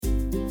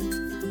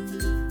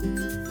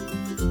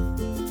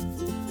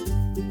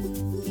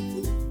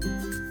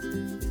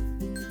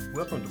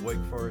Welcome to Wake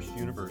Forest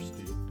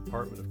University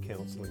Department of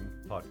Counseling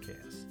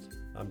podcast.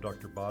 I'm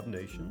Dr. Bob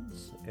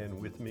Nations,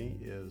 and with me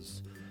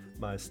is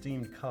my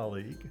esteemed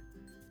colleague,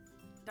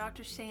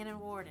 Dr. Shannon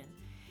Warden.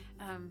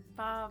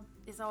 Bob,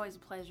 it's always a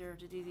pleasure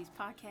to do these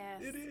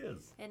podcasts. It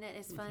is. And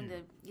it's fun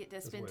to get to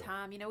spend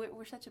time. You know,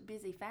 we're such a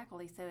busy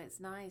faculty, so it's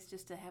nice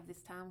just to have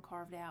this time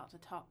carved out to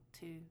talk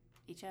to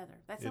each other.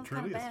 That sounds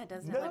kind of bad,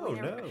 doesn't it?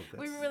 No.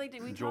 We really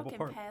do. We talk in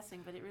part.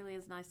 passing, but it really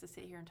is nice to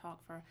sit here and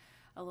talk for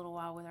a little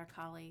while with our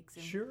colleagues.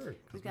 And sure,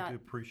 because we do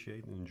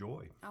appreciate and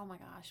enjoy. Oh my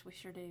gosh, we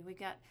sure do. We've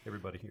got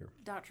everybody here.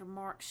 Dr.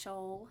 Mark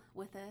Scholl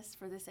with us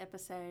for this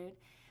episode.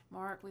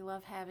 Mark, we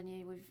love having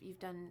you. You've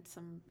done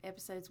some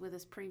episodes with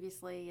us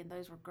previously, and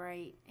those were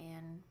great.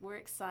 And we're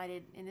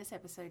excited in this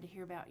episode to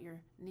hear about your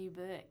new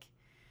book.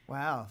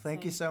 Wow,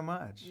 thank you so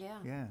much.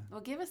 Yeah.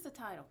 Well, give us the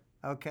title.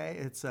 Okay,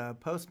 it's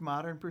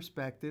Postmodern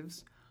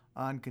Perspectives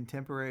on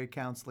Contemporary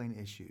Counseling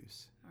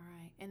Issues. All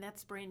right, and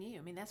that's brand new.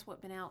 I mean, that's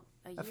been out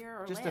a year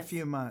or just less. a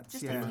few months.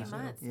 Just a few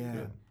months. Yeah. I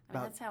mean,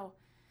 that's how.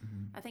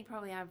 I think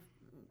probably I've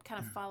kind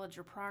of followed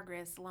your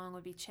progress along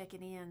with be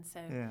checking in. So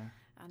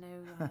I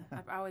know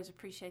I always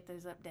appreciate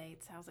those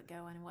updates. How's it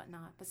going and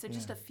whatnot. But so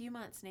just a few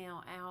months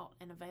now out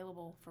and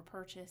available for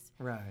purchase.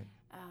 Right.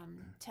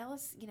 Tell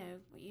us, you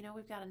know,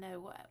 we've got to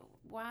know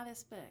why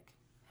this book.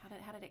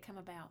 How did it come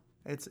about?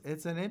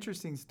 It's an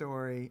interesting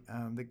story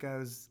that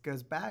goes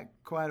back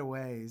quite a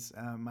ways.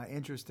 My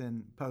interest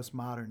in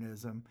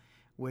postmodernism,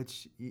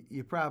 which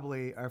you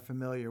probably are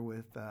familiar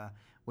with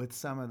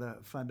some of the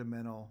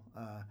fundamental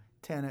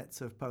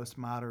tenets of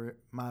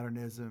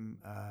postmodernism.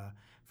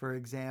 For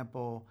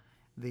example,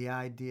 the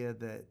idea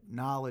that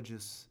knowledge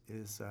is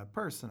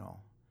personal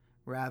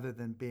rather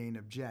than being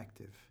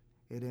objective.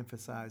 It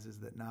emphasizes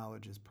that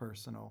knowledge is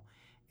personal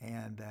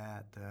and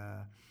that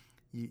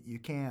you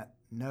can't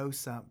know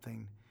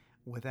something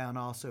without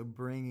also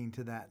bringing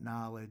to that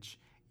knowledge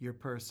your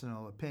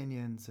personal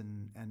opinions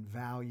and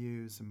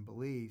values and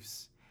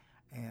beliefs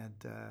and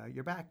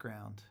your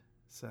background.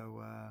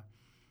 So,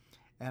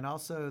 and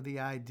also the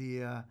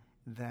idea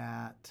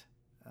that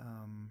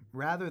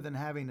rather than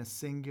having a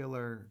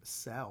singular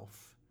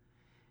self,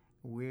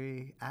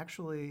 we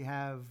actually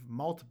have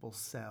multiple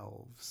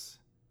selves.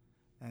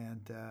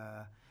 And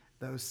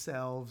those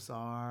selves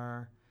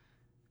are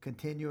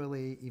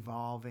continually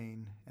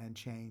evolving and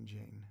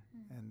changing.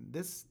 And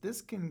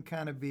this can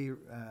kind of be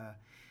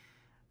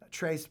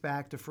traced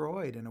back to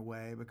Freud in a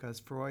way, because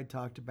Freud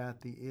talked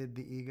about the id,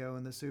 the ego,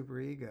 and the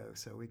superego.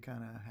 So we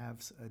kind of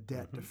have a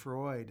debt to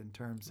Freud in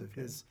terms of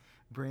his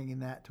bringing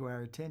that to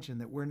our attention,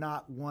 that we're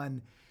not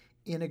one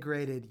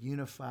integrated,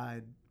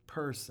 unified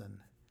person.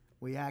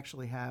 We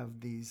actually have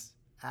these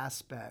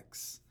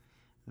aspects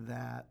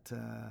that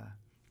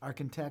are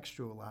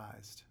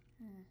contextualized.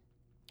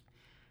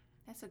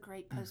 That's a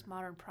great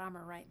postmodern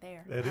primer right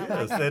there. It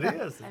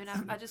is. I mean,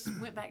 I just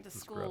went back to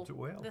school. It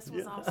well. This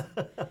was awesome,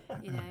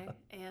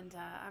 And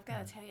I've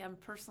got to tell you, I'm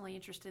personally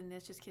interested in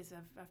this just because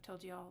I've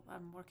told you all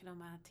I'm working on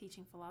my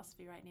teaching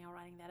philosophy right now,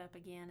 writing that up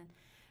again and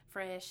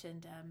fresh.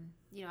 And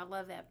I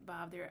love that,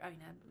 Bob.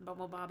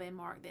 Bob and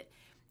Mark, that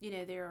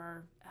there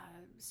are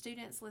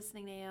students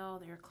listening now.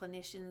 There are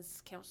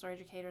clinicians, counselor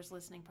educators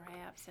listening,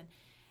 perhaps, and.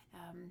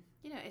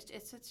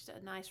 It's such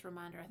a nice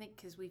reminder. I think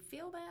because I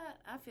feel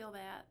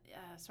that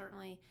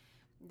certainly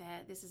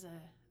that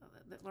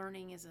that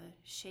learning is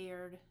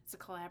it's a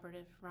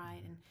collaborative,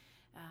 right? And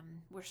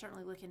we're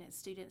certainly looking at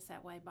students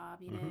that way,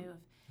 Bob.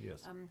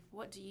 Yes.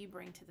 What do you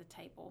bring to the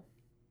table,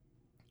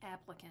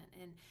 applicant,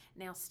 and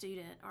now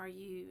student? Are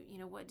you,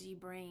 what do you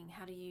bring?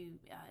 How do you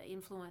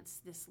influence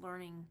this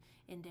learning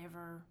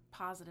endeavor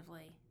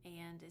positively?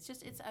 And it's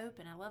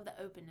open. I love the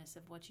openness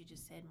of what you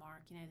just said,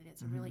 Mark. That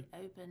it's a really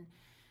open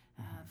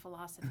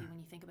philosophy when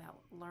you think about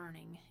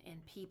learning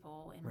and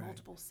people and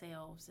multiple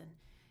selves and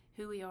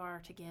who we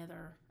are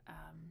together.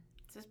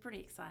 So it's pretty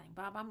exciting.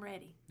 Bob, I'm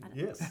ready.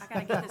 Yes.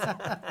 I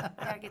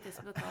gotta get this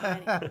book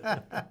already.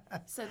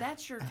 So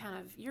that's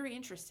you're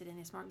interested in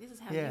this, Mark. This is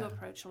how you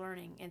approach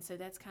learning, and so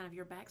that's kind of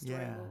your backstory.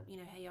 Yeah. Well,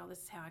 hey y'all,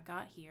 this is how I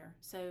got here.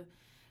 So,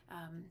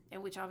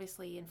 and which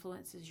obviously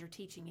influences your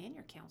teaching and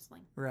your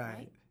counseling.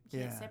 Right? You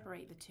can't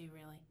separate the two,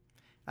 really.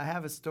 I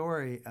have a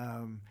story.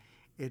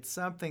 It's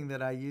something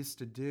that I used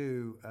to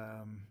do.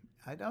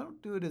 I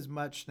don't do it as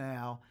much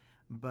now,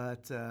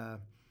 but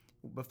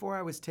before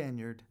I was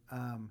tenured,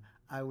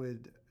 I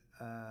would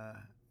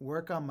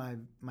work on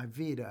my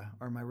Vita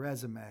or my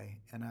resume,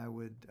 and I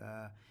would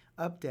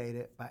update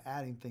it by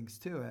adding things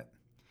to it.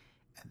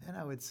 And then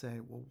I would say,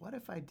 well, what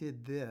if I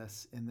did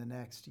this in the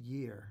next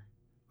year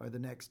or the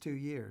next 2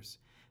 years?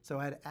 So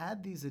I'd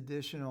add these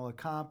additional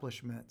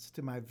accomplishments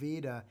to my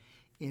Vita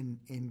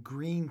in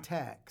green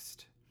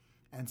text.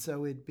 And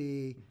so it'd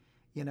be,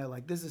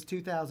 like this is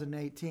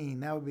 2018,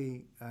 that would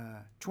be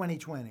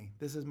 2020.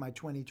 This is my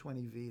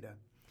 2020 Vita.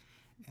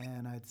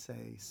 And I'd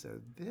say, so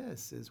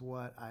this is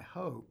what I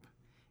hope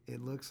it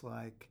looks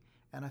like.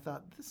 And I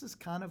thought, this is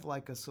kind of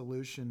like a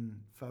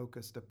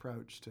solution-focused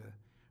approach to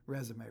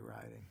resume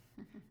writing.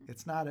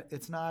 It's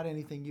not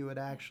anything you would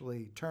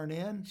actually turn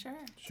in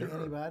to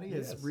anybody.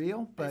 Yes. It's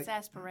real, but it's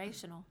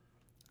aspirational.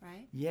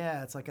 right?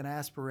 Yeah, it's like an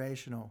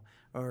aspirational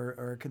or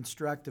a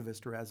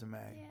constructivist resume.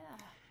 Yeah.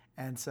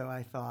 And so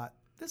I thought,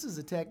 this is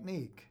a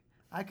technique.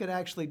 I could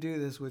actually do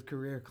this with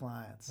career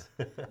clients.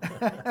 Yeah,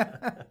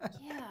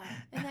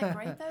 isn't that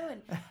great though?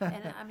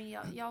 And I mean,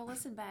 y'all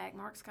listen back.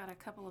 Mark's got a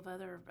couple of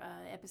other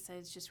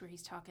episodes just where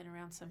he's talking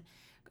around some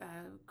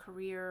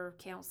career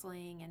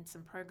counseling and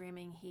some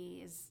programming.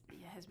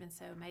 Has been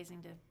so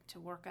amazing to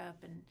work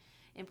up and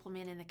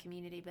implement in the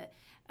community. But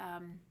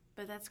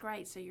that's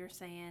great. So you're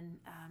saying,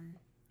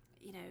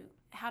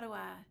 how do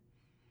I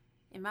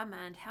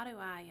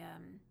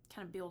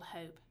kind of build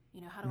hope?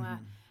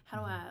 How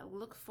do I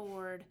look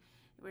forward?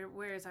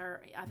 Whereas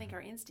I think our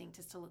instinct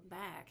is to look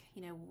back.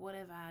 What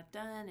have I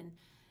done? And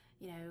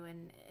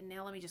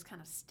now let me just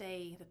kind of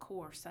stay the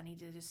course. I need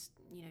to just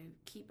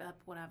keep up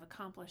what I've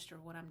accomplished or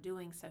what I'm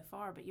doing so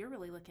far. But you're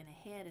really looking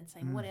ahead and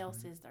saying, what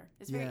else is there?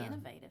 It's very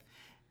innovative.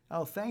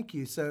 Oh, thank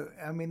you. So,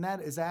 I mean,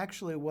 that is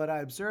actually what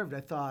I observed.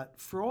 I thought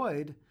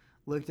Freud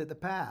looked at the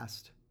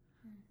past.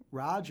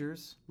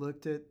 Rogers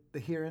looked at the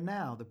here and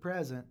now, the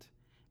present.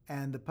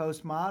 And the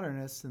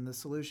postmodernists and the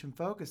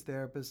solution-focused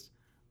therapists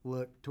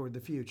look toward the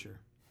future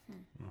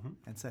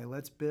and say,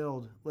 let's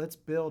build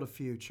a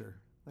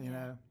future, you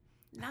know.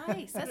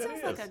 Nice. That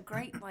sounds like a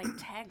great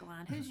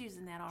tagline. Who's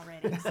using that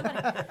already? Somebody,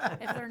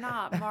 if they're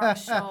not, Mark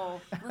Scholl.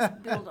 Let's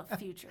build a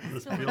future.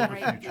 Let's build a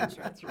great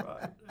future. That's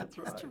right. That's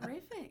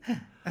terrific.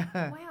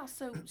 Wow.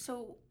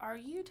 So are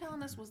you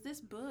telling us, was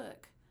this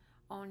book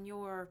on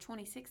your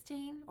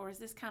 2016, or is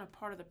this kind of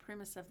part of the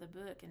premise of the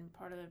book and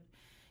part of the,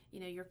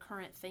 your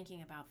current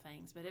thinking about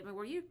things? But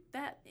were you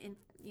that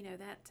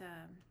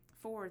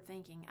forward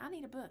thinking? I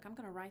need a book. I'm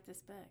going to write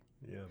this book.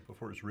 Yeah.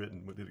 Before it's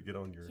written, did it get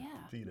on your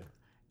feet?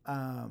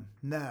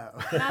 No.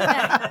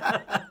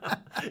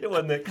 It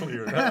wasn't that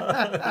clear.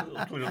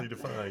 Clearly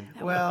defined.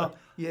 Well,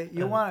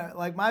 you want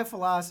to, my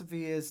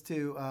philosophy is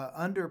to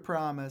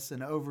under-promise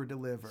and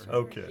over-deliver. Sure.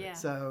 Okay. Yeah.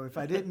 So if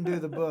I didn't do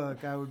the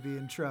book, I would be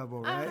in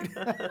trouble, right?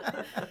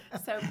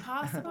 So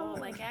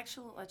possible,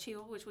 actual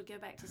achievable, which would go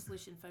back to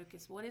solution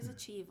focus. What is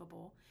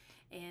achievable?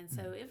 And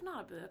so if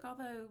not a book,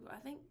 although I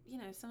think,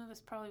 some of us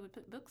probably would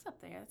put books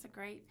up there. That's a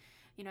great,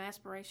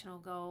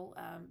 aspirational goal,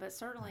 but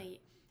certainly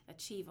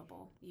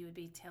achievable, you would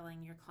be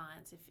telling your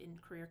clients if in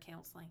career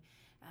counseling.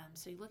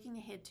 So you're looking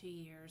ahead 2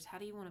 years. How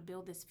do you want to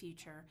build this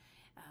future?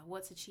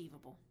 What's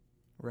achievable?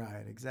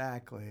 Right,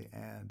 exactly.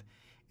 And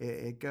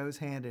it goes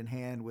hand in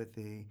hand with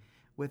the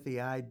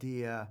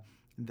idea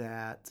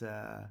that,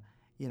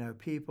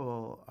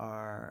 people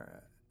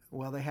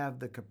they have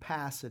the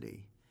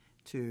capacity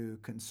to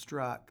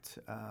construct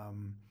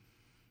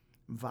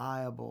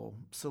viable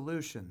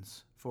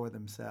solutions for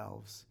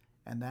themselves.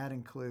 And that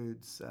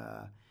includes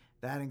a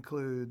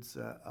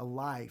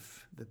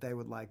life that they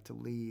would like to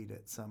lead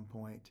at some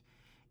point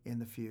in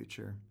the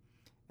future.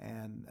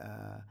 And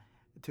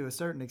to a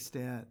certain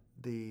extent,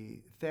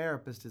 the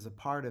therapist is a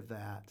part of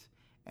that,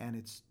 and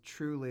it's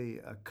truly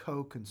a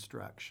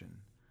co-construction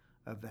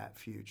of that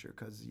future,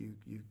 because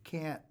you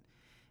can't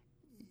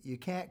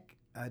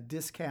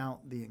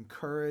discount the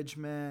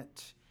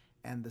encouragement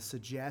and the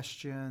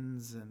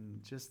suggestions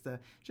and just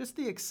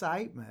the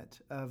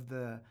excitement of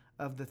the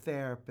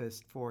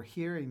therapist for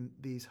hearing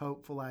these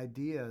hopeful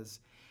ideas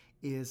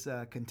is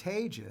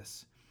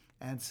contagious.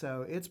 And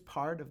so it's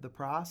part of the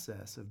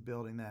process of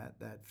building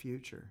that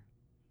future.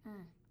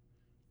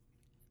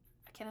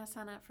 Can I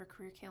sign up for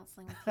career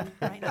counseling with you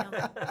right now?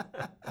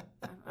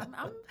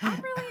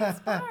 I'm really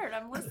inspired.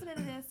 I'm listening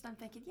to this and I'm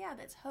thinking,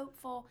 that's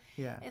hopeful.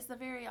 Yeah. It's the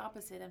very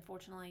opposite,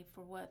 unfortunately,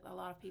 for what a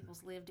lot of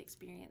people's lived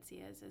experience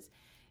is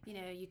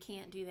you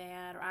can't do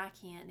that, or I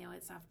can't.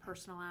 I've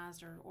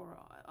personalized or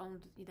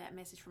owned that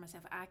message for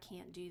myself. I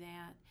can't do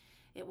that.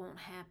 It won't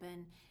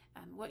happen.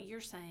 What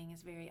you're saying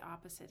is very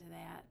opposite to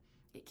that.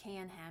 It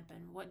can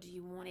happen. What do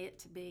you want it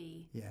to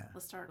be? Yeah.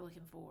 Let's start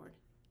looking forward.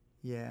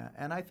 Yeah,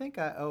 and I think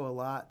I owe a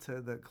lot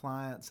to the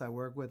clients I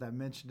work with. I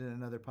mentioned in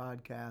another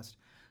podcast,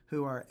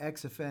 who are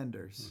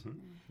ex-offenders.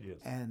 Mm-hmm. Yes.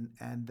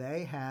 And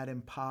they had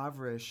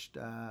impoverished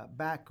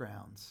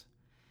backgrounds.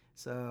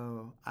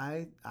 So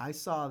I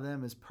saw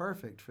them as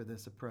perfect for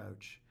this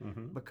approach,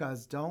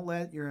 because don't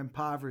let your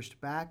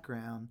impoverished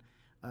background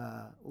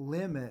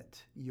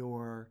limit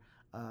your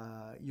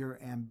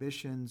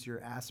ambitions,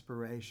 your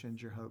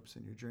aspirations, your hopes,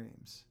 and your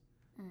dreams.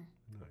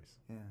 Nice.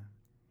 Yeah.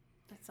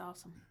 That's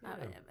awesome. Yeah.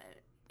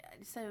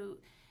 So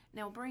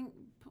now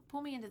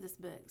pull me into this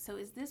book. So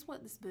is this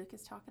what this book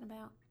is talking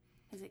about?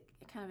 Is it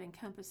kind of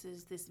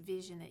encompasses this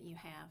vision that you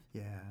have?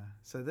 Yeah.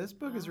 So this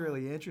book is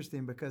really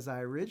interesting because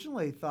I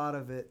originally thought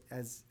of it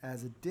as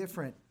a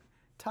different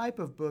type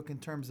of book in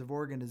terms of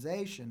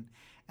organization.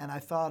 And I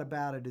thought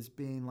about it as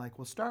being like,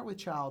 we'll start with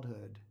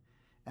childhood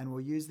and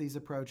we'll use these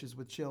approaches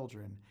with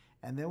children.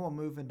 And then we'll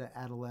move into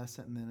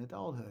adolescent and then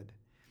adulthood.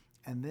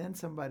 And then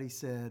somebody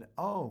said,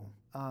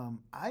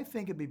 I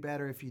think it'd be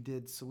better if you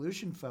did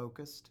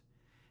solution-focused,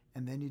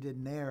 and then you did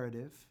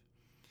narrative,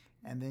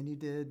 and then you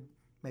did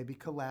maybe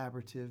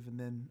collaborative, and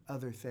then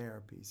other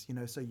therapies.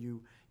 So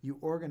you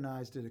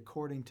organized it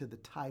according to the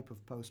type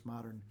of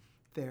postmodern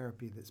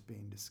therapy that's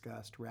being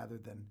discussed rather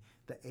than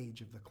the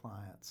age of the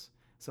clients.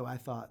 So I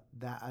thought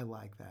that I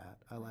like that.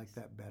 I like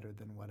that better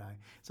than what I.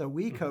 So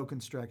we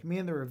co-construct. Me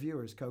and the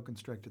reviewers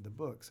co-constructed the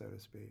book, so to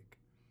speak.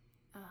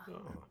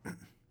 Oh.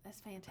 That's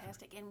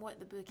fantastic. And what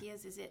the book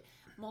is it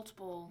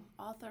multiple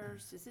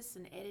authors? Is this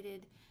an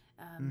edited?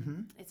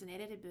 It's an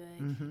edited book.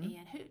 And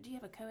who do you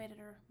have a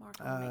co-editor, Mark?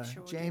 I want to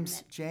make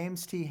sure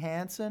James T.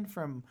 Hansen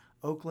from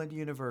Oakland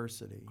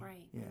University.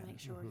 Great. Yeah. I want to make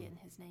sure we're getting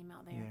his name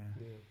out there.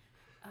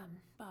 Yeah.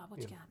 Bob, what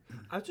you got?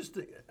 I just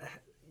think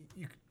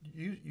you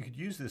could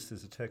use this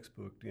as a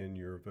textbook in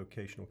your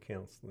vocational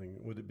counseling.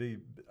 Would it be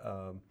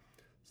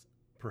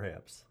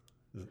perhaps?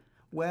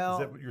 Well, is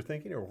that what you're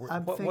thinking, or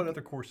what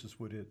other courses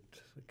would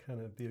it kind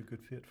of be a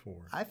good fit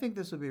for? I think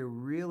this would be a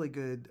really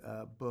good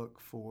book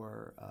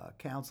for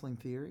counseling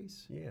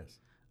theories. Yes.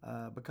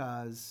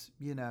 Because,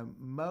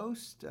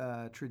 most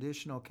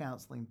traditional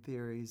counseling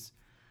theories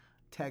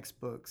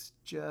textbooks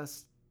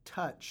just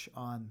touch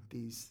on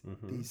these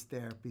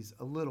therapies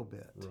a little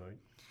bit. Right.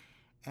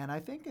 And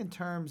I think in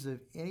terms of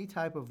any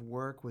type of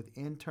work with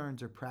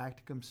interns or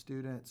practicum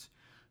students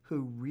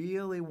who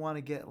really want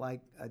to get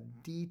like a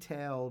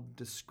detailed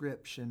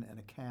description and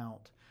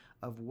account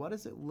of what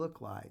does it look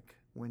like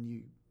when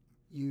you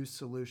use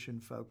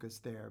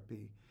solution-focused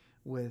therapy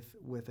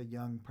with a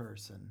young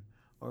person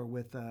or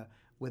with a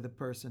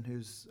person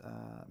who's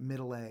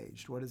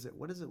middle-aged. What does it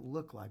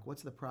look like?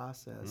 What's the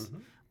process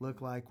look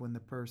like when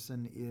the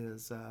person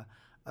is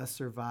a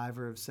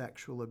survivor of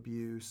sexual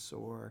abuse,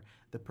 or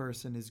the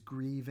person is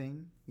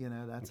grieving?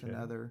 That's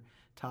another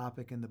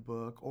topic in the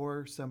book.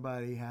 Or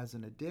somebody has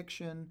an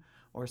addiction,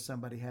 or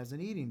somebody has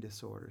an eating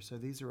disorder. So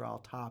these are all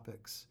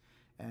topics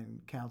and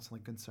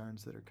counseling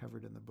concerns that are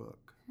covered in the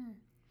book.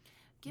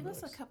 Give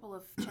us a couple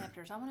of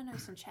chapters. I want to know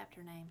some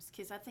chapter names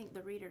because I think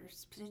the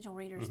potential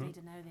readers need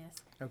to know this.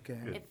 Okay.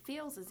 It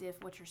feels as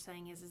if what you're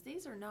saying is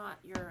these are not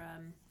your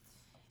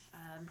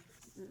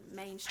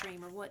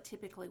mainstream or what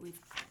typically we've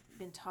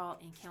been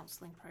taught in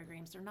counseling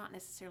programs. They're not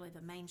necessarily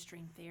the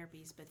mainstream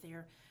therapies, but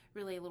they're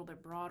really a little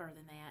bit broader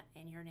than that,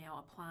 and you're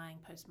now applying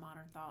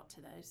postmodern thought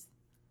to those.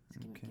 So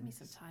give me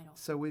some titles.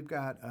 So we've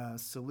got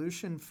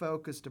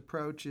Solution-Focused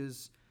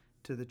Approaches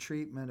to the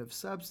Treatment of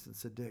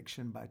Substance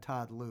Addiction by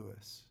Todd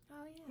Lewis.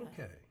 Oh, yeah.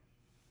 Okay.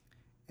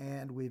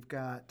 And we've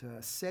got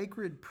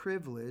Sacred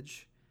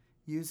Privilege,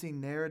 Using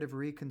Narrative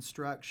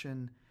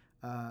Reconstruction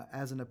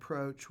as an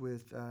Approach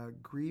with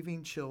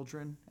Grieving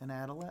Children and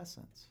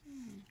Adolescents.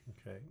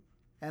 Okay.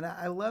 And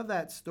I love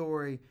that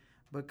story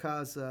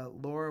because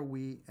Laura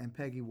Wheat and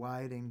Peggy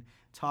Whiting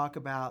talk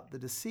about the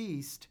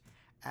deceased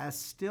as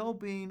still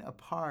being a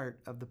part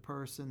of the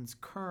person's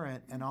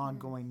current and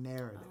ongoing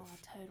narrative. Oh,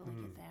 I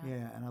totally get that.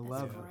 Yeah, and I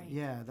love great. it.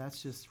 Yeah,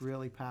 that's just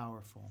really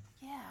powerful.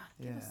 Yeah,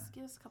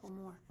 give us a couple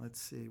more. Let's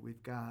see.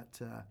 We've got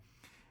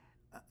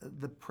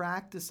The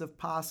Practice of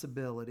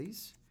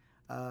Possibilities,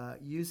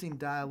 Using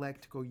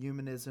Dialectical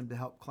Humanism to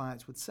Help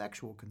Clients with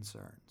Sexual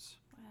Concerns.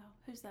 Wow.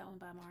 Who's that one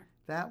by, Mark?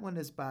 That one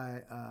is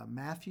by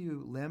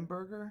Matthew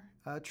Limburger,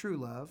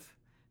 Truelove,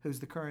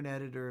 who's the current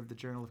editor of the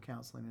Journal of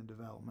Counseling and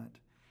Development,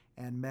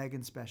 and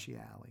Megan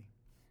Speciale.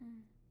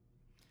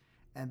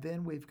 And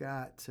then we've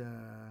got,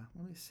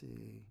 let me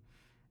see.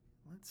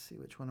 Let's see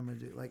which one I'm going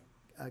to do. Like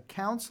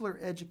Counselor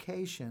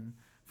Education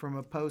from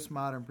a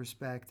Postmodern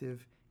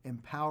Perspective,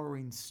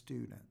 Empowering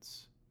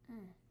Students.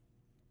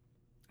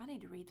 I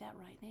need to read that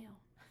right now.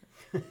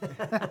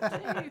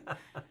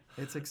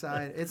 It's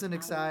exciting. It's an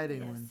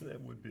exciting one.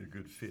 That would be a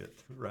good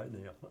fit right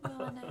now.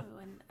 Well, I know,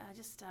 and I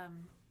just,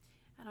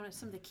 I don't know,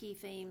 some of the key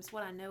themes,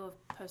 what I know of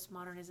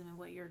postmodernism and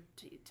what you're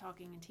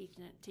talking and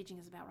teaching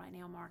us about right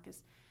now, Mark,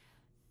 is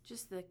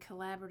just the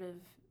collaborative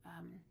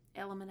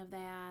element of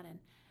that, and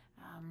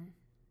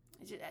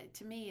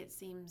to me it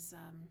seems,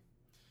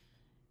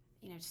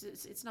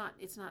 it's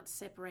not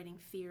separating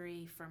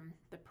theory from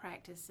the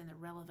practice and the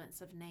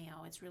relevance of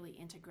now. It's really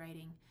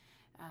integrating,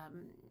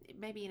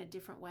 maybe in a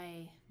different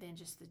way than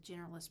just the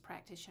generalist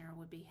practitioner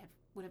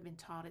would have been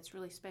taught. It's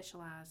really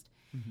specialized,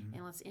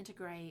 and let's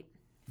integrate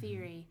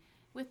theory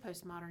with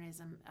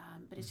postmodernism.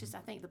 But it's just, I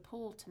think the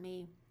pull to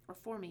me, or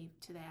for me,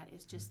 to that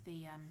is just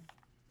the,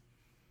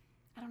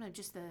 I don't know,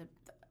 just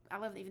I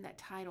love even that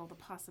title, The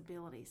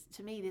Possibilities.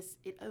 To me,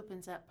 it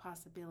opens up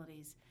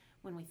possibilities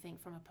when we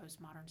think from a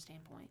postmodern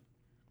standpoint.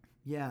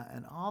 Yeah,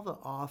 and all the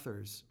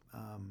authors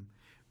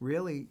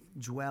really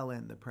dwell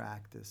in the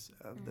practice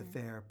of the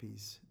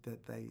therapies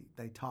that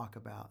they talk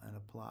about and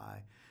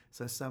apply.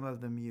 So some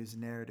of them use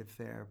narrative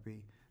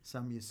therapy,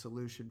 some use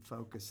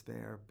solution-focused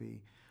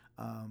therapy.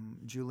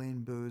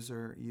 Julene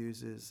Boozer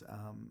uses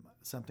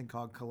something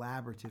called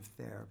collaborative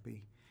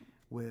therapy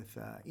with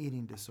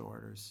eating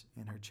disorders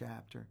in her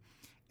chapter.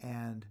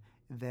 And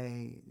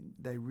they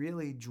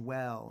really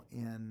dwell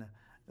in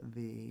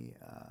the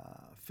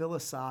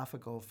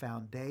philosophical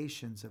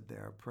foundations of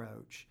their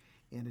approach,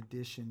 in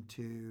addition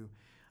to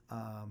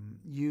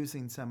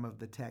using some of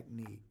the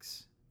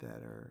techniques that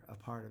are a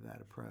part of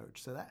that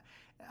approach. So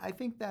I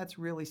think that's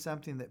really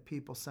something that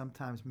people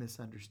sometimes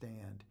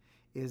misunderstand,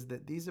 is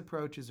that these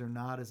approaches are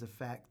not as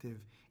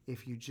effective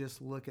if you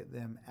just look at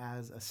them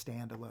as a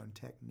standalone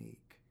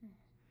technique.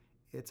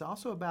 It's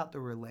also about the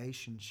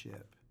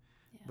relationship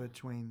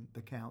between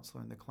the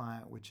counselor and the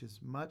client, which is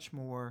much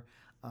more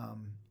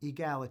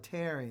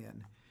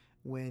egalitarian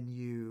when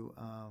you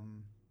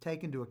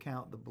take into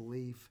account the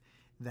belief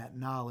that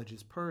knowledge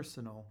is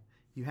personal.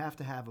 You have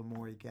to have a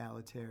more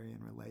egalitarian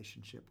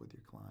relationship with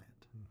your client.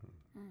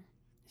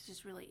 It's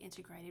just really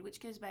integrated, which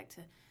goes back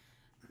to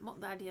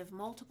the idea of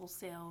multiple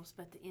selves,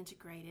 but the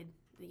integrated,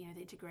 the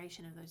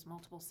integration of those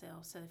multiple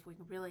selves. So if we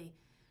can really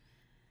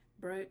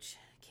broach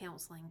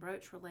counseling,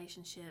 broach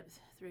relationships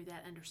through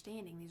that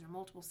understanding, these are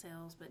multiple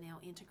selves, but now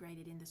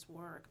integrated in this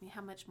work. I mean,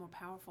 how much more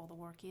powerful the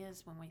work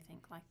is when we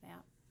think like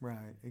that.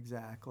 Right,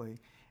 exactly.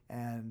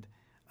 And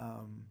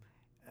I'll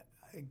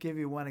give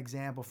you one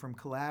example from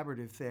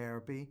collaborative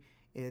therapy.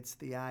 It's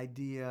the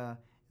idea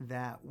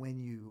that when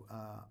you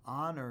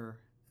honor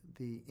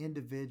the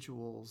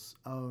individual's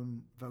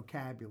own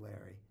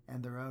vocabulary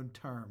and their own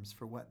terms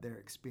for what they're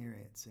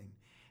experiencing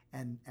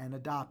and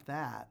adopt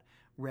that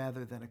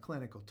rather than a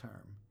clinical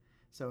term.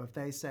 So if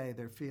they say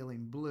they're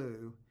feeling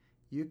blue,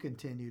 you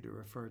continue to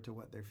refer to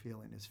what they're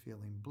feeling as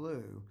feeling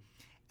blue.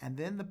 And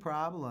then the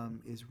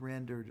problem is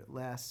rendered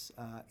less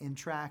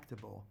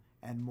intractable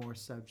and more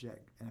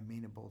subject and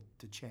amenable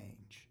to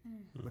change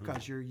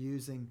because you're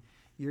using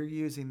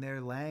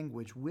their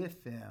language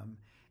with them,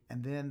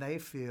 and then they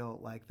feel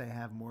like they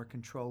have more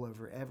control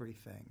over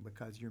everything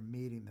because you're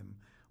meeting them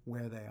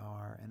where they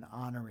are and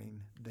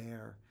honoring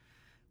their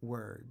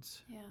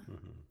words,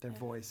 their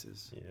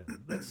voices. Yeah,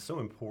 that's so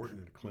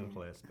important in a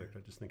clinical aspect.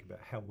 I just think about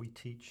how we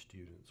teach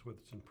students, whether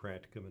it's in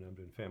practicum, and I'm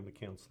doing family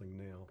counseling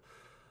now,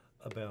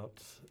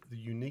 about the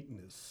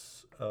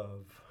uniqueness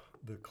of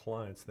the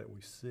clients that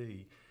we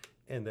see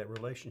and that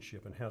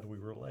relationship, and how do we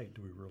relate?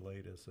 Do we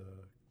relate as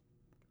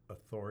a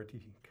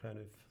authority kind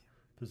of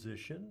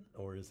position,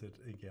 or is it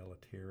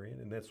egalitarian?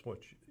 And that's what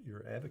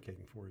you're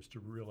advocating for, is to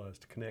realize,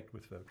 to connect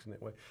with folks in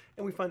that way.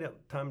 And we find out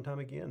time and time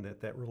again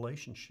that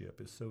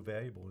relationship is so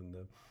valuable in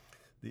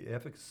the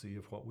efficacy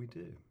of what we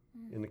do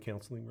in the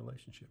counseling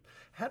relationship.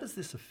 How does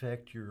this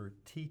affect your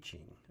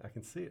teaching? I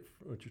can see it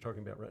from what you're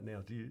talking about right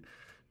now. Do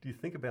you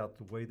think about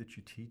the way that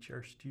you teach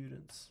our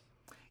students?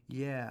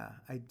 Yeah,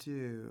 I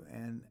do.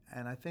 And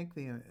I think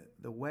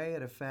the way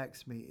it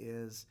affects me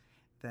is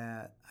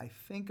that I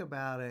think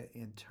about it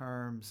in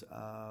terms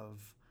of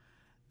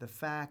the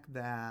fact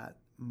that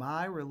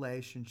my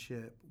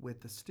relationship with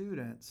the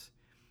students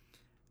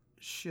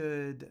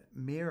should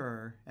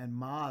mirror and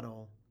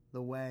model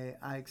the way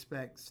I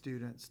expect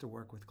students to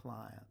work with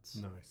clients.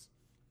 Nice.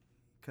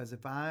 Because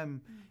if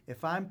I'm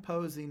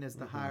posing as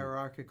the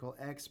hierarchical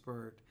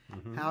expert,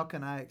 how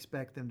can I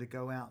expect them to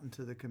go out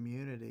into the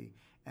community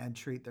and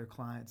treat their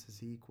clients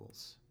as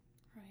equals?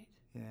 Right.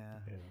 Yeah.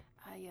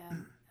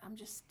 I'm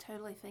just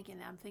totally thinking.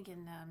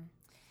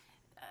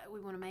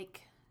 We want to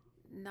make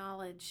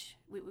knowledge.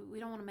 We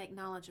don't want to make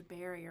knowledge a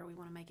barrier. We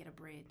want to make it a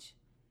bridge.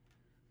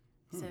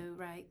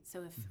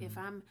 So if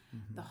I'm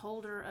the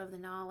holder of the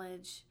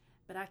knowledge,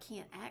 but I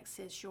can't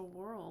access your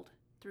world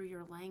through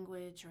your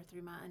language or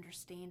through my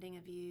understanding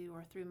of you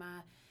or through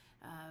my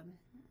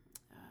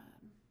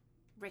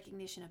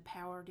recognition of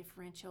power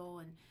differential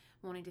and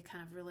wanting to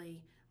kind of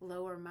really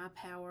lower my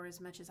power as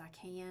much as I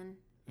can,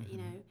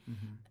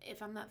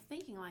 if I'm not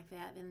thinking like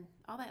that, then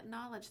all that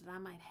knowledge that I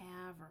might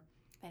have or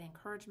that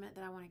encouragement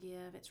that I want to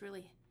give, it's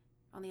really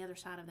on the other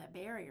side of that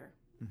barrier.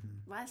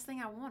 Last thing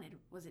I wanted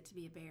was it to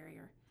be a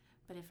barrier.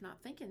 But if not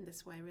thinking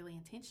this way really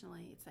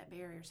intentionally, it's that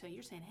barrier. So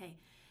you're saying, hey,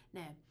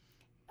 no,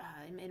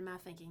 in my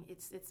thinking,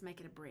 it's make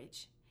it a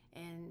bridge.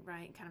 And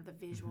kind of the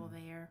visual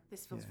there.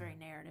 This feels very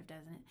narrative,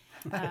 doesn't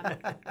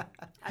it?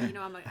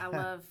 I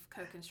love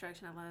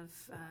co-construction. I love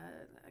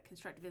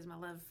constructivism. I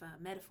love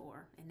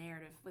metaphor, and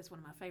narrative was one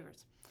of my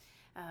favorites.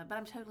 But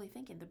I'm totally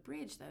thinking the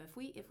bridge, though.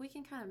 If we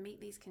can kind of meet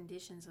these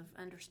conditions of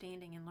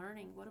understanding and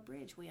learning, what a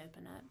bridge we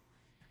open up.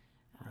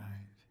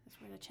 Right.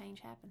 That's where the change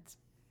happens.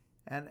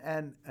 And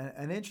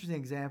an interesting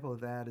example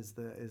of that is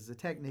the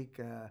technique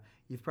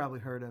you've probably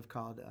heard of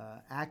called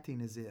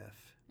acting as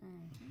if.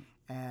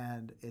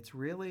 And it's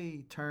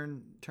really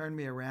turned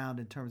me around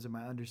in terms of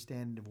my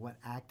understanding of what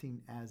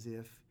acting as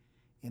if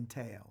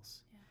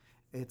entails.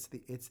 Yeah.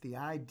 It's the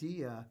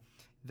idea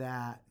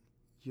that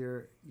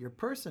your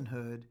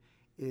personhood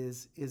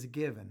is a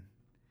given.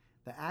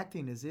 The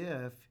acting as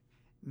if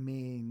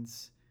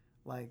means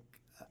like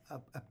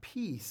a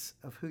piece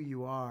of who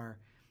you are.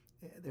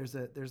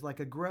 There's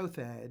like a growth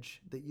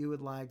edge that you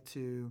would like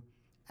to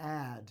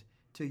add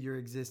to your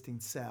existing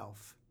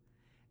self.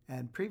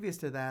 And previous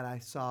to that, I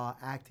saw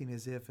acting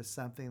as if as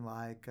something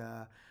like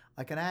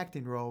an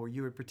acting role where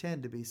you would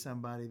pretend to be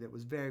somebody that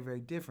was very,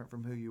 very different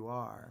from who you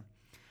are.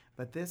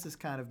 But this has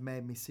kind of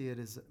made me see it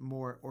as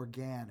more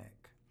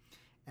organic.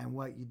 And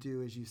what you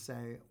do is you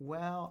say,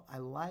 well, I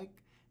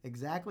like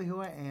exactly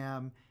who I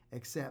am,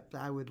 except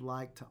I would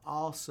like to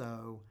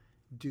also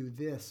do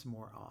this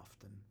more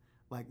often.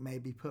 Like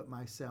maybe put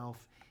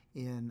myself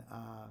in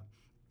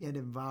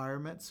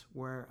environments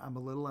where I'm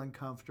a little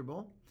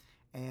uncomfortable,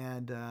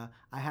 and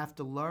I have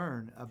to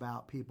learn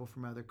about people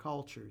from other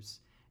cultures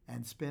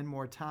and spend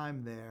more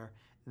time there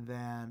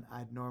than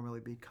I'd normally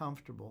be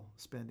comfortable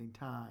spending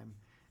time,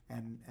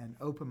 and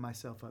open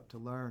myself up to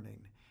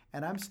learning.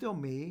 And I'm still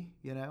me,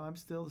 I'm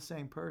still the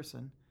same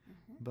person,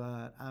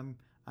 but I'm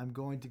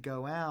going to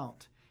go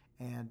out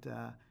and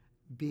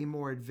be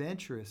more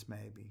adventurous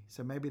maybe.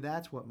 So maybe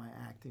that's what my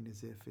acting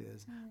as if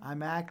is.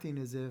 I'm acting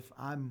as if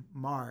I'm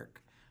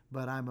Mark,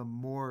 but I'm a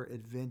more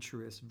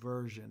adventurous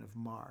version of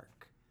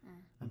Mark.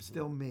 I'm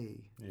still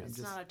me. Yeah. It's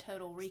not a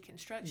total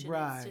reconstruction.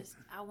 Right. It's just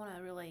I want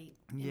to really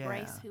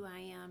embrace who I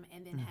am,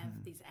 and then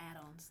have these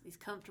add-ons, these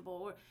comfortable,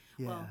 or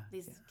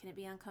can it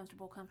be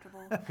uncomfortable?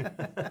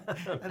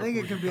 I think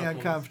it can be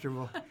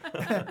uncomfortable.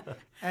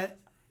 and,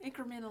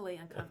 Incrementally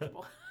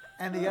uncomfortable.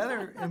 and the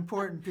other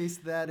important piece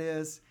of that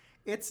is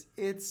it's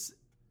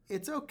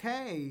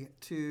okay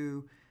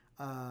to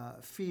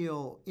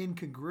feel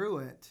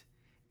incongruent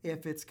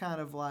if it's kind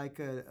of like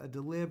a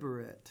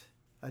deliberate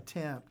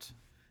attempt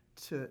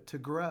to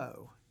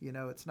grow.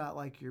 It's not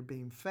like you're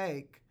being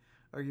fake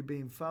or you're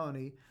being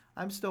phony.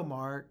 I'm still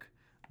Mark,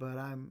 but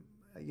I'm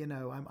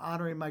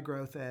honoring my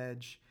growth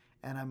edge,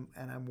 and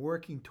I'm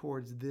working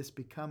towards this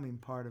becoming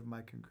part of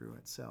my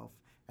congruent self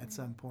at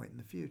some point in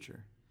the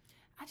future.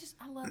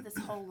 I love this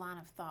whole line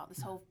of thought,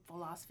 this whole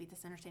philosophy,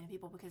 this understanding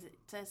people, because it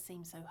does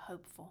seem so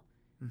hopeful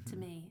to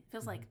me. It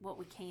feels like what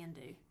we can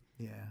do.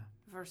 Yeah.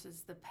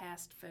 Versus the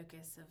past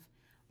focus of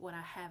what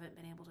I haven't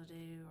been able to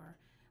do, or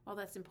well,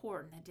 that's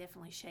important. That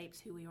definitely shapes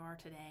who we are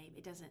today.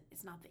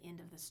 It's not the end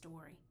of the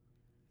story.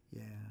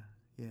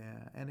 Yeah.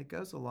 And it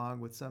goes along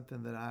with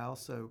something that I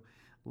also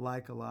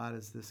like a lot,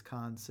 is this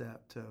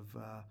concept of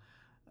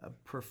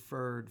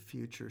preferred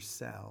future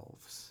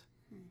selves.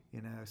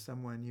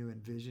 Someone you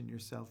envision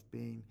yourself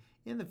being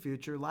in the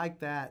future, like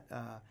that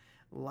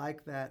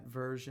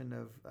version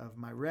of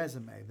my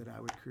resume that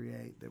I would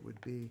create that would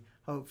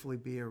hopefully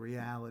be a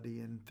reality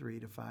in 3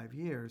 to 5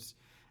 years.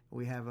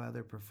 We have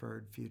other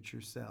preferred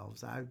future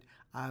selves.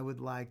 I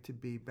would like to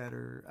be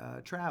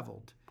better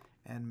traveled,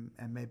 and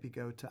maybe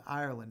go to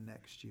Ireland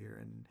next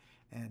year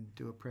and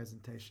do a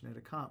presentation at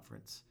a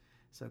conference.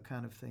 So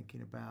kind of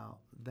thinking about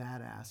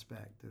that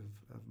aspect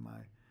of my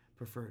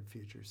preferred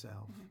future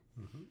self.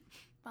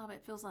 Bob,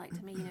 it feels like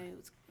to me,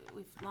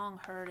 we've long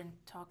heard and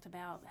talked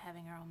about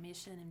having our own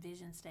mission and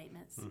vision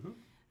statements.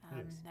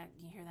 Yes. That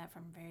you hear that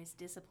from various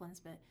disciplines,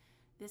 but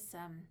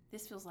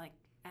this feels like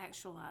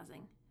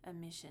actualizing a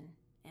mission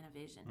and a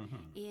vision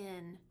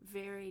in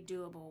very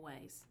doable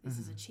ways. This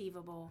is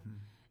achievable.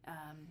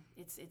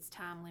 It's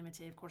time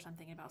limited. Of course, I'm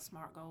thinking about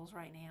SMART goals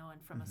right now,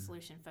 and from a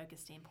solution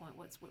focused standpoint,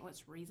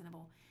 what's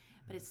reasonable.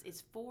 But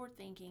it's forward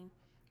thinking.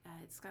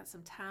 It's got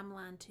some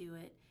timeline to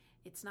it.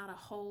 It's not a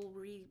whole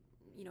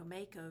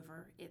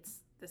makeover.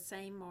 It's the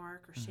same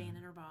Mark or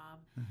Shannon or Bob,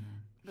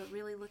 but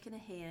really looking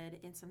ahead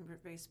in some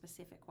very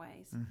specific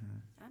ways.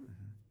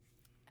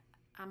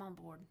 I'm on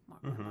board,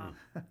 Mark. Bob.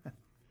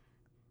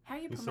 How are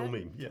you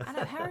promoting? Yeah. I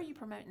know. How are you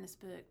promoting this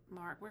book,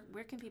 Mark?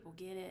 Where can people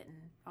get it and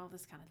all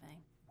this kind of thing?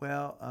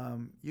 Well,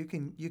 you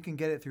can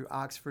get it through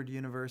Oxford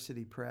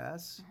University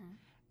Press,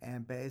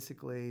 and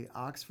basically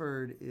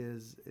Oxford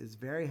is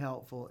very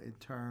helpful in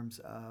terms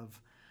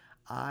of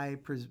I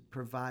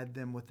provide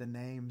them with the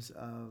names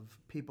of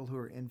people who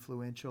are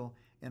influential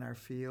in our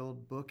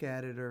field, book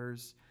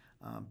editors,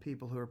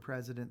 people who are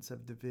presidents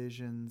of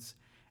divisions,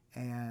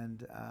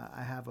 and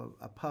I have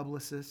a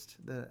publicist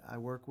that I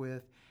work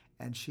with,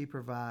 and she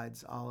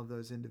provides all of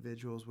those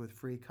individuals with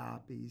free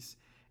copies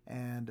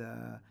and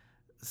a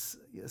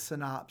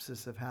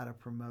synopsis of how to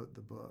promote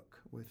the book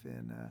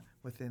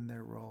within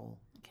their role.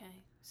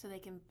 Okay, so they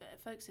can,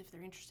 folks, if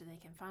they're interested, they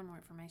can find more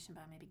information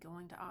by maybe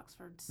going to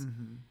Oxford's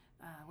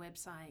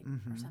website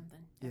or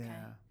something. Okay.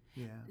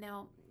 Yeah.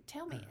 Now,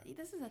 tell me,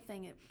 this is a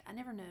thing that I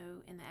never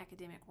know in the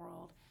academic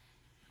world.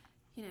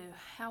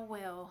 How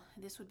well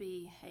this would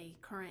be a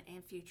current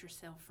and future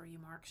self for you,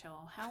 Mark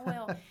Scholl.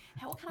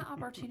 What kind of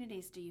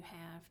opportunities do you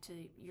have to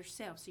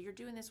yourself? So you're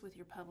doing this with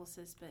your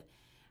publicist, but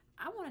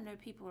I want to know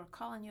people are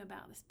calling you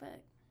about this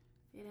book.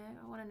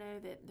 I want to know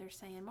that they're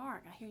saying,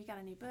 Mark, I hear you got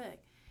a new book,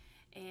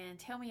 and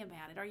tell me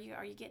about it. Are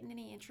you getting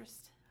any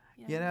interest?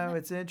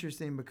 It's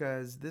interesting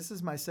because this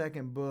is my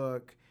second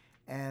book,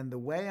 and the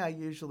way I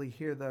usually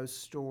hear those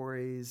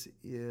stories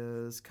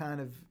is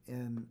kind of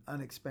in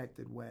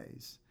unexpected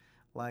ways.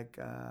 Like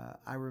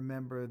I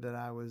remember that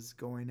I was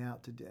going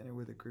out to dinner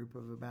with a group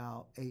of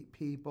about 8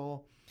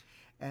 people,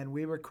 and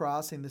we were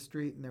crossing the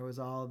street, and there was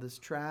all of this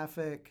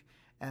traffic,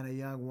 and a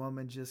young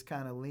woman just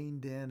kind of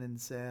leaned in and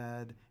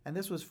said, and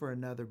this was for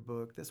another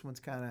book. This one's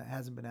kind of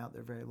hasn't been out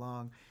there very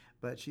long.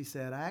 But she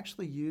said, I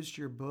actually used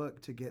your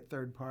book to get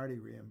third-party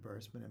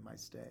reimbursement in my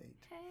state.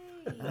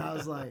 Hey. And I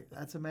was like,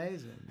 that's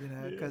amazing,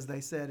 because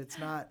they said it's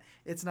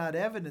not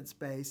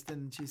evidence-based.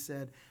 And she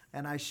said,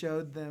 and I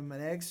showed them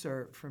an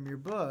excerpt from your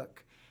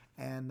book,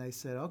 and they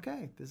said,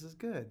 okay, this is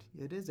good.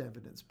 It is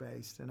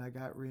evidence-based. And I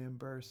got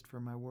reimbursed for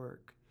my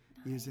work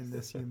using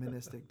this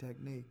humanistic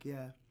technique.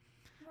 Yeah.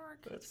 Mark.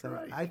 That's So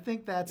great. I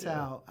think that's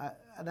how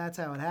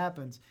it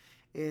happens.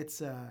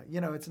 it's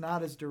it's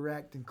not as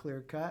direct and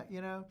clear cut,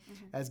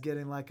 as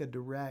getting like a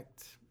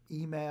direct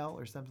email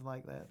or something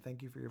like that.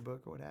 Thank you for your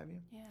book or what have you.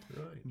 Yeah.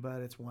 Right.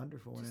 But it's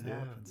wonderful when it Yeah.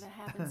 happens. The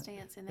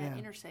happenstance in that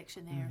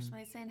intersection there.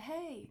 Somebody saying,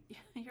 "Hey,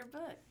 your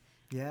book."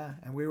 Yeah,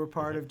 and we were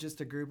part of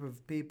just a group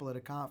of people at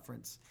a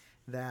conference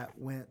that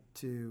went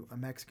to a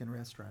Mexican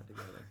restaurant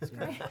together. So,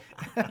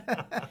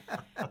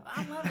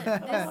 I love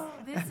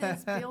it. This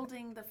is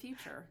building the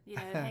future.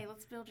 Hey,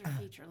 let's build your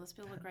future. Let's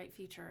build a great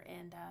future.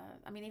 And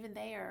even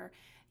there,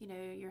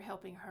 you're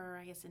helping her.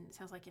 I guess, and it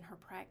sounds like in her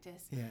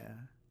practice, yeah,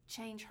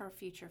 change her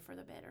future for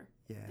the better.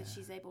 Yeah. That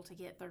she's able to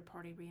get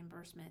third-party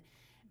reimbursement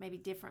maybe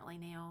differently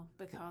now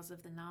because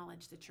of the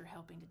knowledge that you're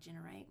helping to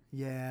generate.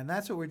 Yeah, and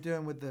that's what we're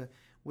doing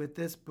with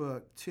this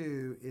book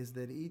too, is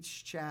that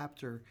each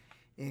chapter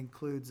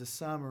includes a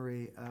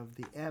summary of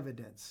the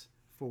evidence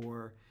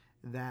for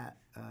that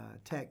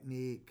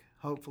technique,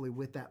 hopefully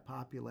with that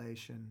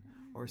population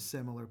or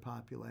similar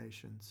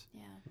populations.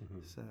 Yeah.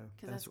 So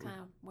Because that's kind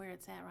of where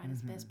it's at, right?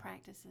 It's best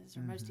practices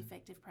or most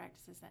effective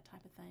practices, that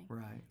type of thing.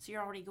 right. So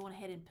you're already going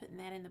ahead and putting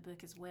that in the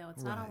book as well.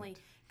 It's not only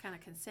kind of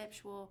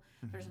conceptual,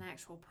 there's an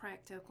actual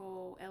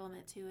practical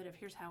element to it of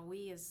here's how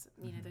we as,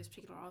 those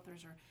particular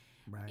authors are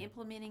Right.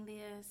 implementing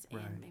this,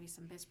 and Right. maybe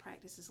some best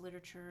practices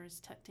literature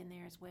is tucked in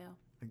there as well.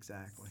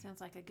 Exactly.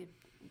 Sounds like a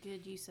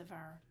good use of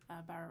our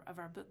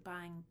book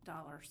buying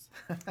dollars.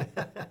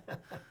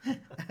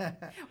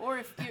 Or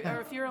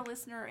if you're a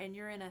listener and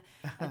you're in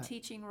a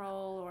teaching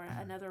role or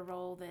another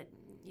role that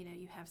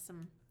you have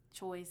some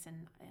choice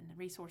and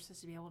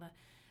resources to be able to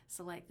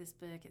select this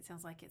book, it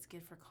sounds like it's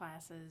good for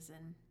classes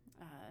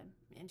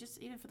and just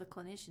even for the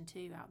clinician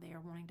too out there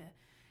wanting to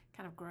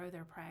kind of grow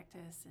their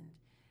practice and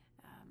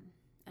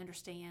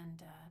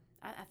understand.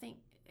 I think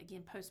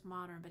again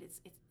postmodern, but it's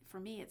for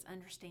me it's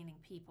understanding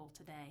people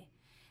today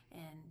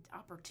and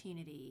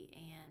opportunity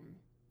and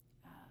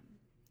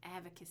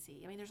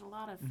advocacy. There's a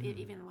lot of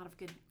even a lot of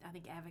good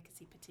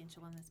advocacy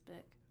potential in this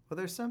book. Well,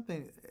 there's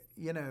something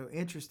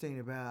interesting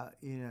about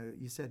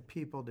you said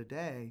people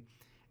today,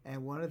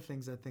 and one of the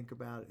things I think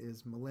about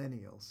is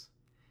millennials.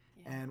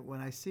 Yeah. And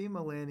when I see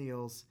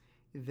millennials,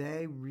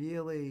 they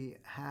really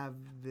have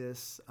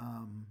this.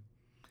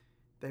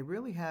 They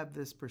really have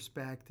this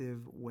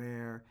perspective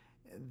where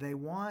they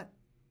want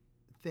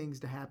things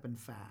to happen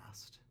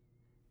fast.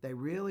 They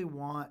really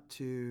want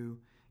to,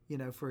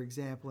 for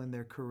example, in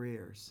their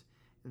careers,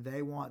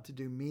 they want to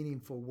do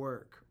meaningful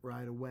work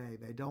right away.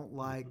 They don't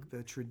like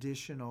the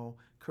traditional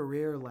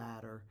career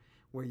ladder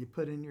where you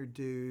put in your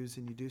dues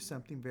and you do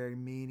something very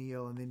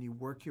menial and then you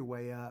work your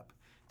way up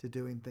to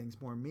doing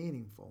things more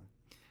meaningful.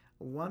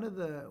 One of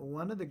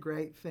the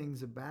great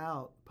things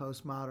about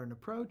postmodern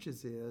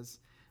approaches is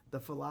the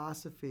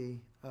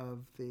philosophy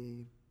of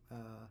the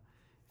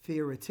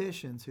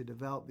theoreticians who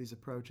develop these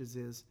approaches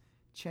is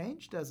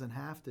change doesn't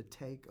have to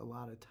take a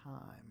lot of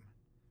time.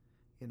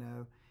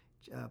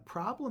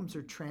 Problems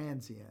are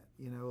transient.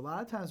 A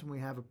lot of times when we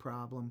have a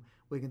problem,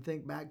 we can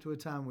think back to a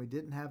time we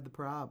didn't have the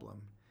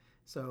problem.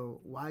 So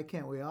why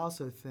can't we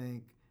also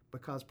think,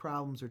 because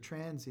problems are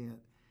transient,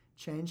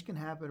 change can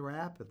happen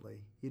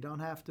rapidly. You don't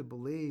have to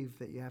believe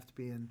that you have to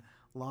be in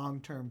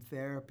long-term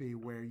therapy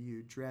where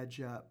you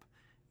dredge up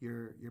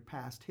your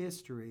past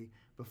history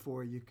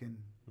before you can,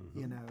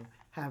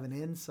 have an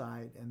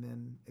insight and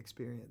then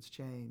experience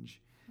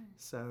change.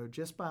 So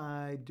just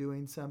by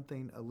doing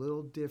something a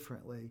little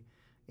differently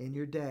in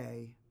your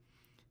day,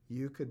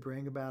 you could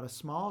bring about a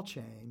small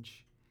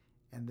change,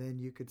 and then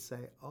you could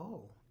say,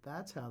 oh,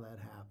 that's how that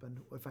happened.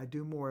 If I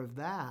do more of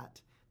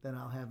that, then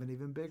I'll have an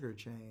even bigger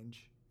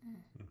change.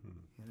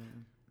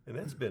 And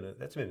that's been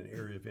an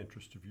area of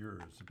interest of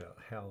yours about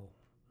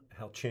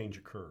how change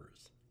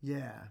occurs.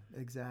 Yeah,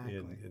 exactly.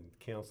 In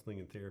counseling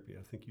and therapy,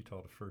 I think you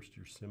taught a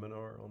first-year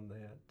seminar on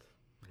that.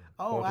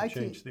 Oh, Quantum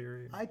change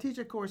theory. I teach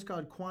a course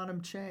called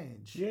Quantum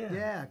Change.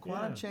 Yeah,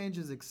 Quantum Change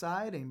is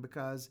exciting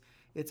because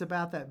it's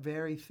about that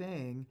very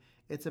thing.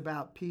 It's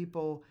about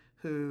people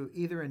who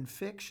either in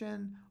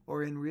fiction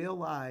or in real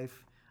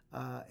life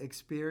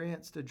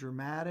experienced a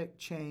dramatic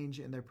change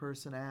in their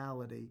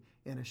personality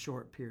in a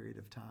short period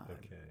of time.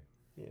 Okay.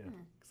 Yeah,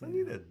 because I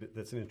knew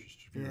that's an interest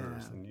of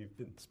yours, and you've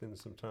been spending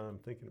some time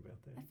thinking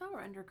about that. If I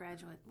were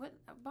undergraduate,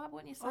 Bob,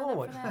 wouldn't you sign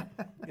up for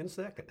that? In a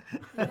second.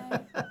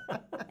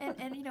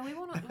 And we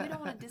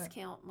don't want to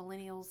discount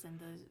millennials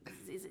and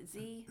is it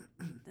Z,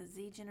 the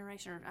Z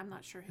generation, or I'm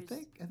not sure who's. I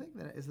think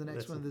that is the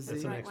next one. The Z.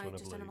 That's the Right, next one, I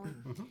just believe. under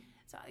millennial.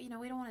 So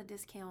we don't want to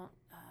discount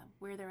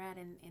where they're at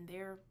in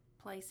their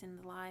place in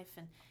life,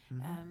 and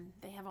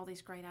they have all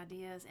these great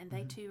ideas, and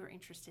they too are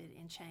interested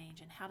in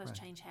change and how does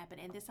change happen,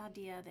 and this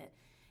idea that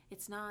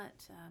it's not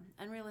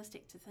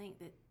unrealistic to think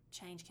that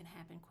change can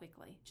happen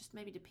quickly. Just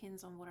maybe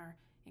depends on what our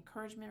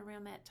encouragement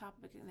around that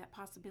topic and that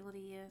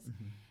possibility is.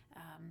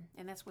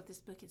 And that's what this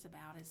book is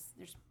about, is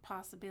there's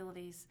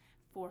possibilities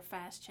for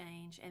fast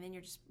change, and then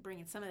you're just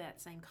bringing some of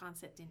that same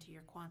concept into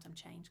your quantum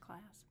change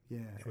class. Yeah.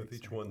 And with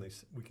each one,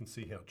 we can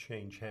see how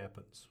change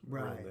happens.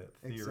 Right, Around that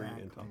theory and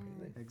exactly.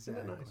 talking.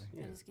 Exactly. Isn't that nice?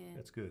 Yeah, That is good.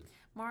 That's good.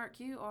 Mark,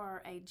 you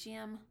are a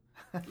gem.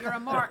 You're a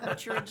Mark,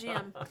 but you're a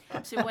gem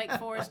to Wake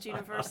Forest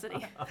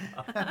University.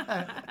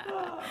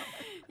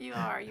 You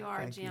are a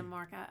Thank gem, you.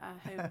 Mark.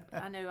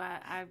 I know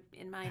I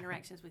in my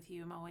interactions with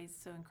you, I'm always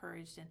so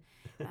encouraged,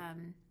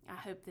 and I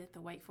hope that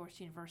the Wake Forest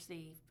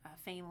University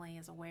family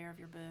is aware of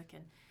your book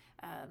and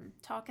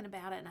talking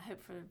about it. And I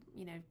hope for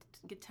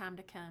good time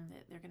to come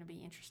that they're going to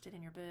be interested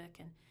in your book.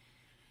 And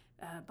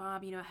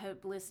Bob, I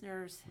hope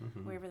listeners,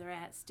 wherever they're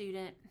at,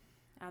 student,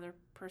 either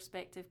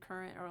prospective,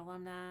 current, or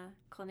alumni,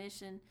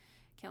 clinician,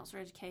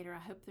 counselor, educator, I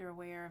hope they're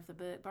aware of the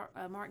book.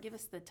 Mark, give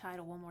us the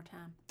title one more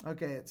time.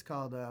 Okay, it's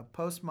called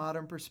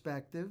Postmodern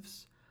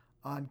Perspectives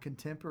on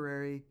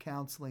Contemporary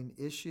Counseling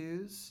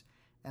Issues,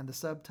 and the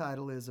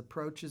subtitle is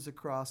Approaches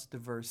Across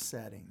Diverse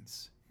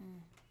Settings.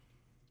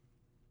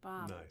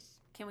 Bob, Nice.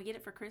 can we get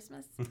it for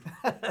Christmas?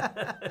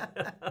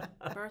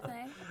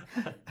 Birthday?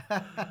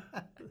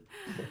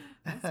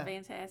 That's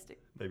fantastic.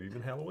 Maybe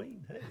even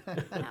Halloween. Hey.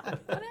 Whatever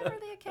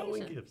the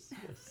Halloween occasion. gifts.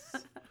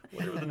 Yes.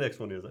 Whatever the next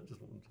one is. I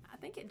just want I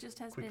think it just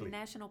has Quickly. been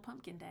National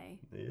Pumpkin Day.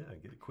 yeah,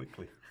 get it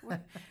quickly.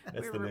 We're,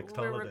 That's the next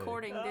we're holiday.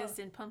 recording this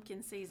in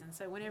pumpkin season,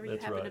 so whenever you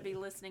That's happen to right. be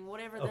listening,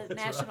 whatever Oh, the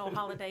that's national right.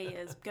 holiday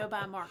is, go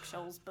buy Mark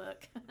Scholl's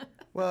book.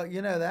 Well,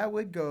 that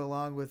would go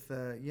along with,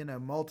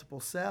 multiple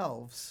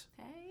selves.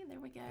 Hey, there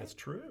we go. That's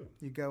true.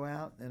 You go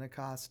out in a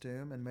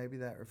costume, and maybe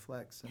that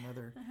reflects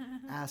another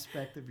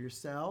aspect of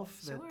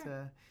yourself that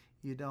Sure.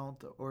 you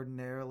don't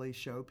ordinarily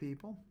show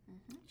people,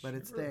 but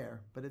it's Sure.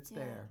 there. But it's Yeah.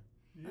 there.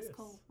 That's Yes.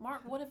 cool.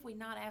 Mark, what if we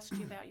not asked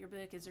you about your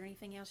book? Is there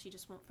anything else you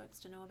just want folks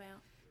to know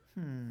about?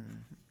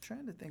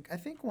 Trying to think. I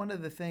think one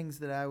of the things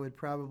that I would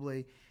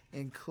probably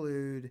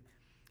include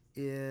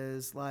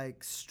is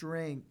like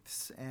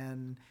strengths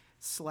and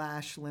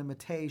 /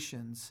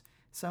 limitations.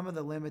 Some of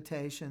the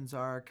limitations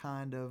are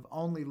kind of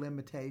only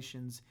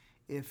limitations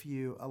if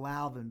you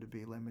allow them to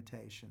be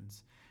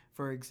limitations.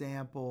 For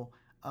example,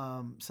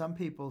 some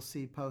people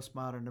see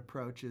postmodern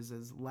approaches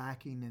as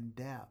lacking in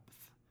depth,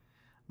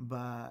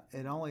 but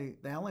they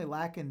only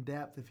lack in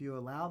depth if you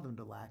allow them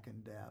to lack in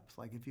depth.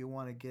 Like if you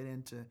want to get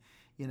into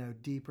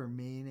deeper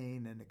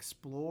meaning and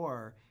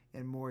explore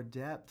in more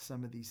depth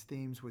some of these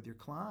themes with your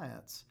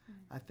clients,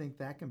 I think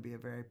that can be a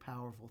very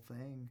powerful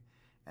thing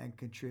and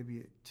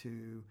contribute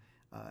to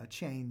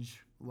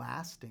change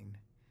lasting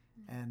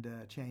and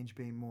change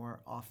being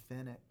more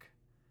authentic,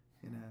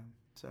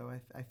 So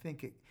I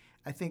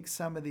think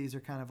some of these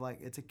are kind of like,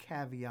 it's a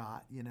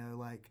caveat,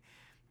 like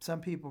some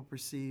people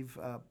perceive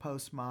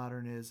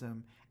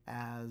postmodernism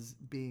as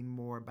being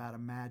more about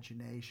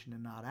imagination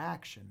and not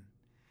action.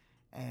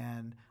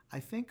 And I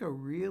think a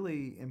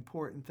really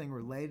important thing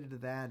related to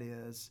that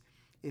is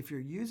if you're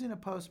using a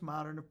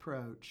postmodern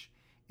approach,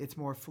 it's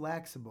more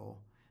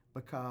flexible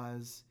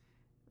because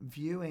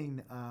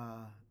viewing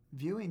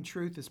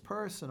truth as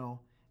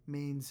personal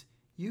means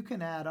you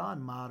can add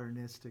on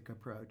modernistic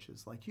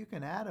approaches. Like you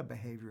can add a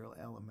behavioral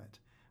element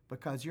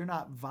because you're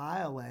not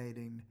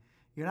violating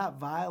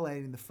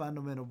the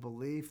fundamental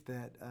belief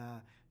that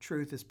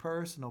truth is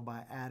personal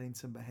by adding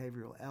some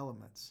behavioral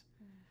elements.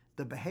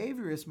 The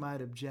behaviorist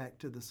might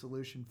object to the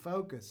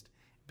solution-focused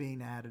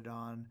being added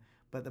on,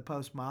 but the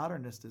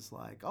postmodernist is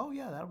like, oh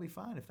yeah, that'll be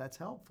fine if that's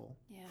helpful.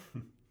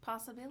 Yeah.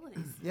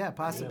 Possibilities. Yeah,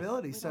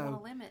 possibilities. We don't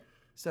want to limit.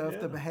 So if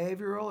the Yeah.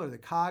 behavioral or the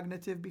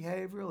cognitive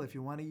behavioral, if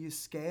you want to use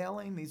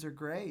scaling, these are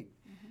great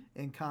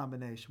in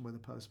combination with a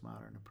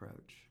postmodern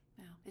approach.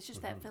 Yeah. It's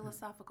just that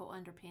philosophical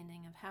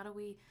underpinning of how do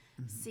we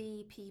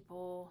see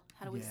people,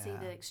 how do we see Yeah.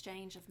 the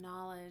exchange of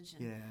knowledge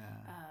and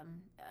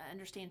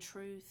understand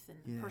truth and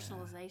Yeah.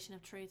 personalization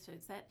of truth. So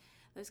it's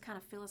those kind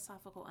of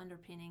philosophical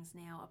underpinnings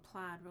now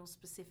applied real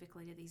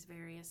specifically to these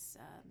various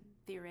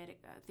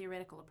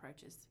theoretical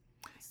approaches.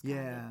 It's kind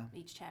of Yeah.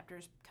 each chapter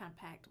is kind of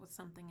packed with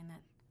something in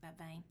that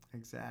vein.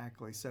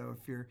 Exactly. So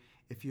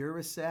if you're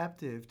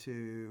receptive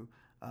to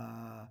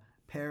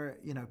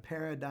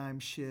paradigm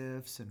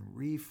shifts and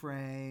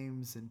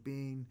reframes and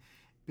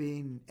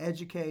being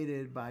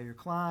educated by your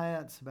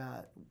clients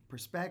about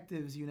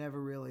perspectives you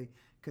never really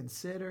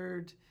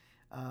considered,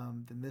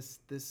 then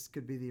this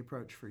could be the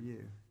approach for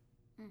you.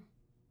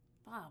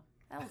 Wow,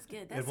 that was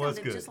good. That It was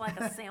sounded good. just like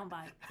a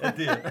soundbite. It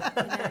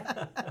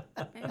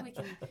did. Maybe we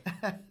can,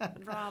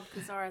 Rob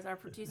Kazar as our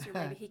producer,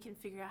 maybe he can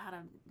figure out how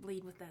to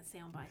lead with that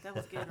soundbite. That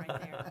was good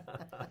right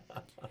there.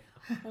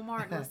 Well,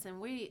 Mark, listen,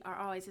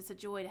 it's a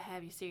joy to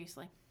have you,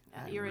 seriously.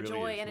 You're really a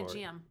joy is, and a Mark.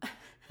 gem.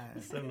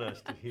 It's so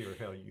nice to hear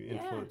how you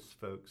Yeah. influence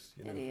folks,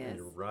 It in is.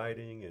 your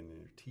writing and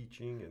your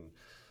teaching, and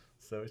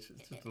so it's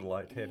just a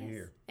delight to have you Yes.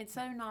 here. And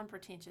so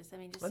non-pretentious. I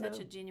mean, just I such know.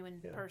 a genuine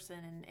Yeah.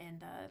 person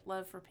and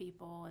love for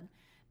people and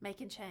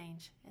making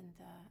change. And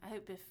I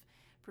hope if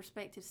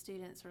prospective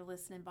students are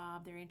listening,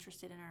 Bob, they're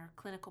interested in our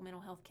clinical mental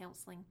health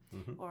counseling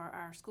or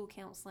our school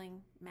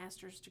counseling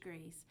master's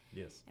degrees.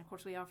 Yes. And of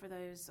course, we offer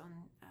those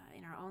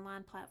in our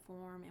online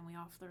platform, and we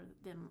offer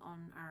them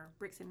on our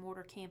bricks and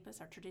mortar campus,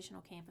 our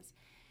traditional campus.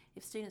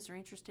 if students are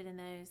interested in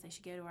those, they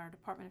should go to our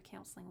Department of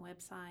Counseling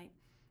website,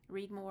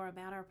 read more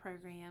about our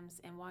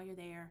programs, and while you're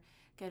there,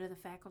 go to the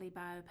faculty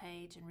bio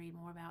page and read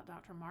more about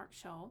Dr. Mark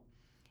Scholl,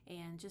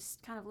 and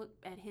just kind of look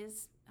at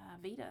his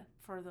vita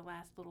for the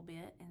last little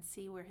bit and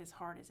see where his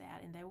heart is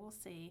at, and they will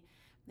see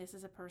this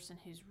is a person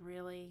who's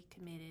really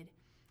committed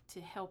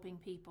to helping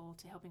people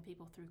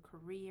through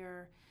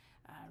career,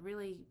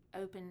 really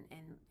open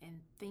and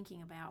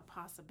thinking about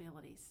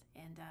possibilities.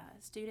 And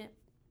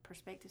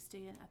prospective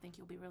student, I think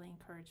you'll be really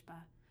encouraged by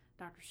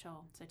Dr.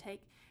 Scholl. So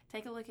take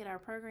a look at our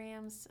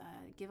programs,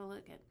 give a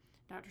look at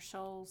Dr.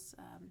 Scholl's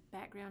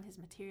background, his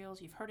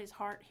materials. You've heard his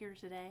heart here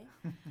today,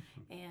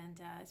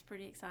 and it's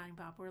pretty exciting,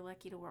 Bob. We're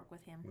lucky to work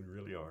with him. We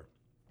really are.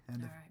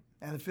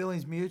 And the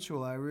feeling's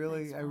mutual. I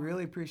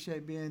really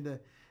appreciate being to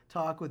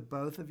talk with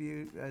both of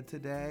you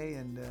today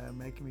and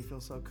making me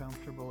feel so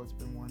comfortable. It's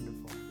been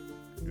wonderful.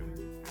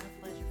 Good. Our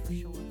pleasure for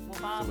sure. Well,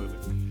 Bob,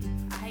 Absolutely.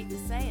 I hate to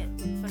say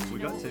it, but you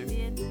know what we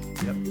did?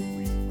 Yep,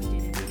 we We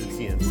did it did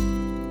it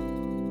again.